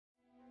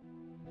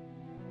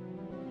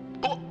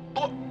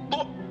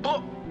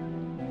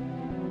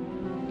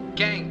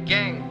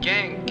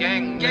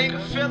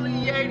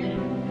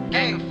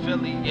Gang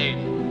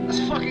affiliated. Let's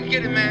fucking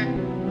get it,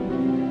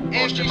 man.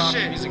 Angie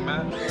shit. Music,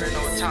 man. You already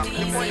know what time it is.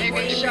 Your boy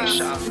AJ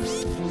Shiest.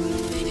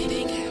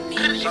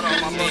 Shout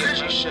out my little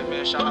G shit,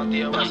 man. Shout out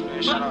DOS,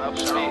 man. Shout out all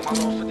my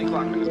little 50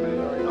 clock niggas, man.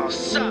 You already know.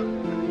 What's up?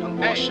 Young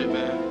boy shit,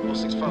 man.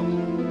 064.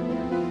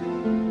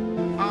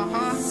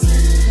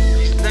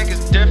 These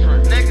niggas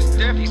different.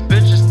 These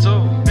bitches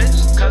too.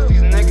 Cause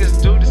these niggas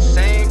do the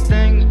same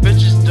thing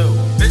bitches do.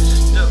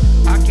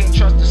 I can't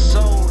trust the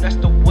soul, that's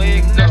the way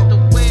it go.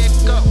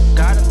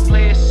 Gotta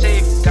play it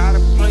safe, gotta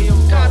play it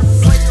right.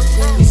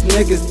 These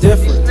niggas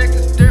different.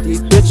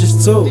 These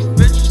bitches too.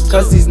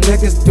 Cause these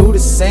niggas do the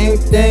same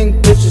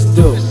thing bitches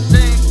do.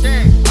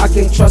 I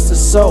can't trust the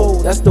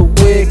soul, that's the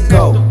way it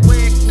go.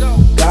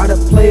 Gotta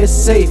play it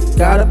safe,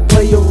 gotta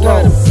play your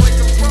role.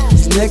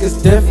 These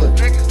niggas different.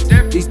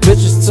 These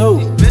bitches too.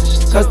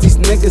 Cause these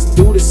niggas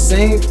do the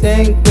same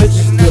thing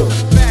bitches do.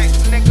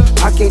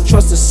 I can't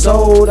trust the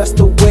soul, that's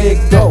the way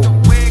it go.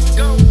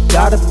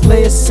 Gotta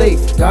play it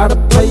safe, gotta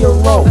play your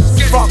role.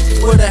 Fuck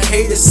what a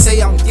hater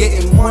say, I'm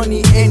getting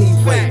money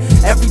anyway.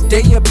 Every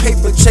day a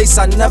paper chase,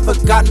 I never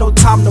got no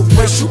time to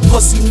waste. You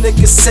pussy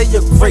niggas say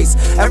your grace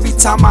every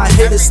time I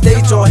hit a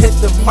stage or hit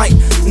the mic.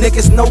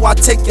 Niggas know I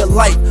take your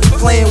life.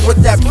 Playing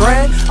with that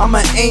brand,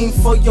 I'ma aim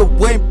for your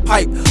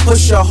windpipe.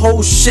 Push your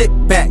whole shit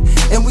back,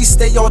 and we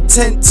stay on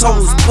 10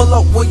 toes. Pull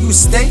up where you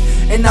stay,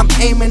 and I'm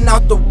aiming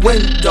out the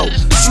window.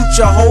 Shoot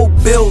your whole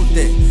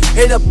building,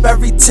 hit up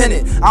every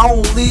tenant. I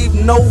don't leave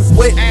no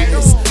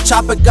witness.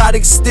 Chopper got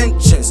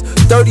extensions,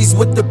 30s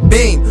with the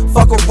beam.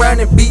 Fuck around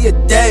and be a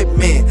dead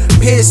man.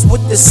 Pierce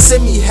with the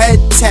semi head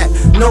tap,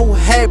 no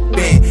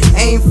headband.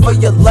 Aim for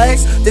your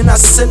legs, then I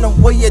send them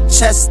where your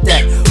chest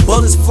at.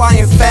 Bullets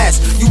flying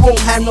fast, you won't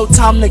have no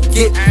time to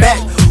get back.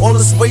 All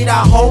this weight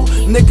I hold,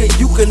 nigga,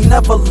 you can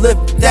never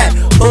lift that.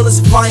 Bullets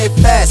flying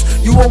fast,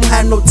 you won't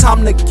have no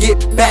time to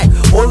get back.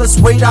 All this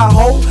weight I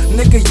hold,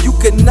 nigga, you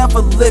can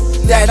never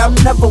lift that. I'm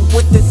never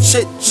with the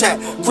chit chat.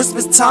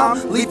 Christmas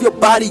time, leave your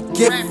body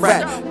gift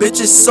wrap.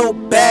 Bitches so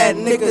bad,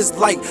 niggas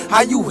like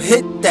how you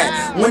hit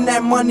that. When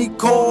that money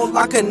call,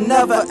 I can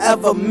never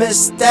ever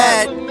miss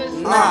that.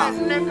 Nah,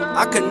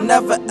 I can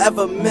never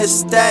ever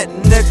miss that,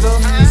 nigga.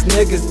 These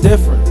niggas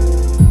different,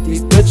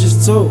 these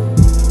bitches too.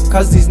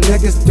 Cause these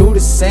niggas do the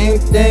same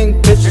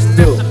thing bitches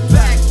do.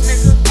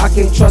 I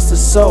can't trust the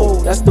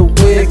soul, that's the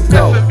way it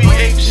go.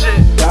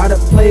 Gotta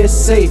play it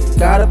safe,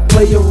 gotta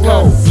play your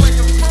role.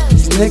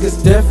 These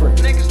niggas different,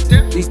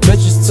 these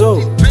bitches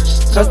too.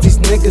 Cause these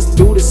niggas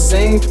do the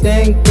same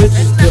thing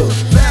bitches do.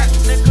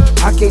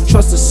 I can't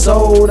trust the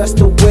soul, that's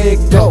the way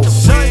it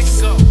goes.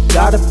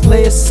 Gotta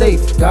play it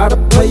safe, gotta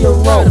play your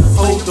role.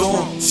 Hold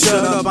on,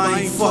 shut up,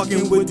 I ain't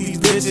fucking with these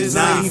bitches.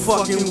 I ain't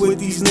fucking with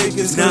these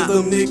niggas. Cause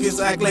them niggas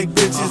act like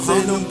bitches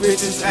and them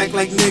bitches act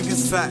like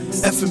niggas.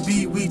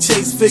 F&B, we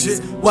chase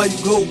figures. Why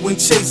you go and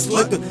chase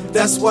liquor?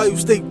 That's why you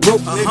stay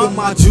broke, nigga.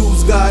 My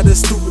jewels got a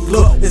stupid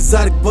glow.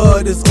 Exotic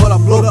bud is all I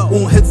blow.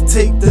 Won't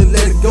hesitate to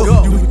let it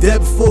go. You be dead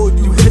before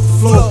you hit the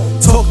floor.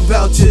 Talk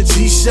about your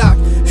G-Shock,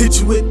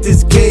 hit you with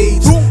this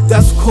gauge.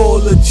 That's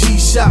called a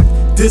G-Shock.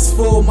 This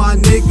for my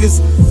niggas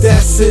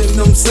that's in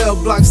them cell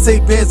blocks.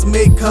 Tape bands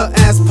make her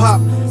ass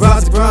pop.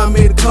 Rise the grind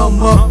made her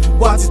come up.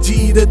 Watch the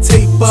G to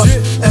tape up.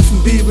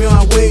 F&B we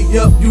on way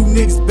up. You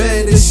niggas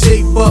better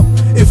shape up.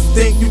 If you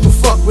think you can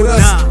fuck with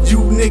us, you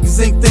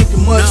niggas ain't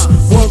thinking much.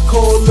 One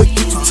call, look,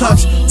 get you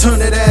touch. Turn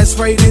that ass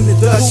right in the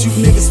dust. You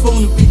niggas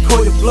phony, we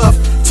call your bluff.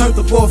 Turned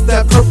up off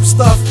that purple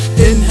stuff.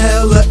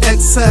 Inhale or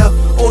exhale,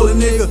 all a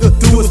nigga could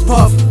do is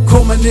puff.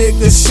 Call my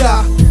nigga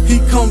Shy, he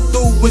come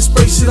through and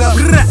spray shit up.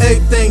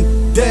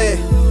 Everything dead,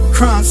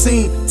 crime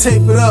scene,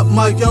 tape it up.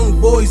 My young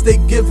boys, they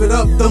give it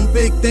up. Them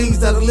big things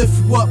that'll lift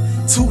you up.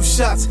 2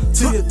 shots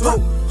to your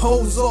throat,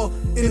 holes off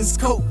in his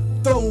coat.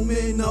 Throw him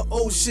in the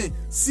ocean,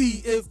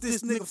 see if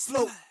this nigga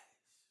float.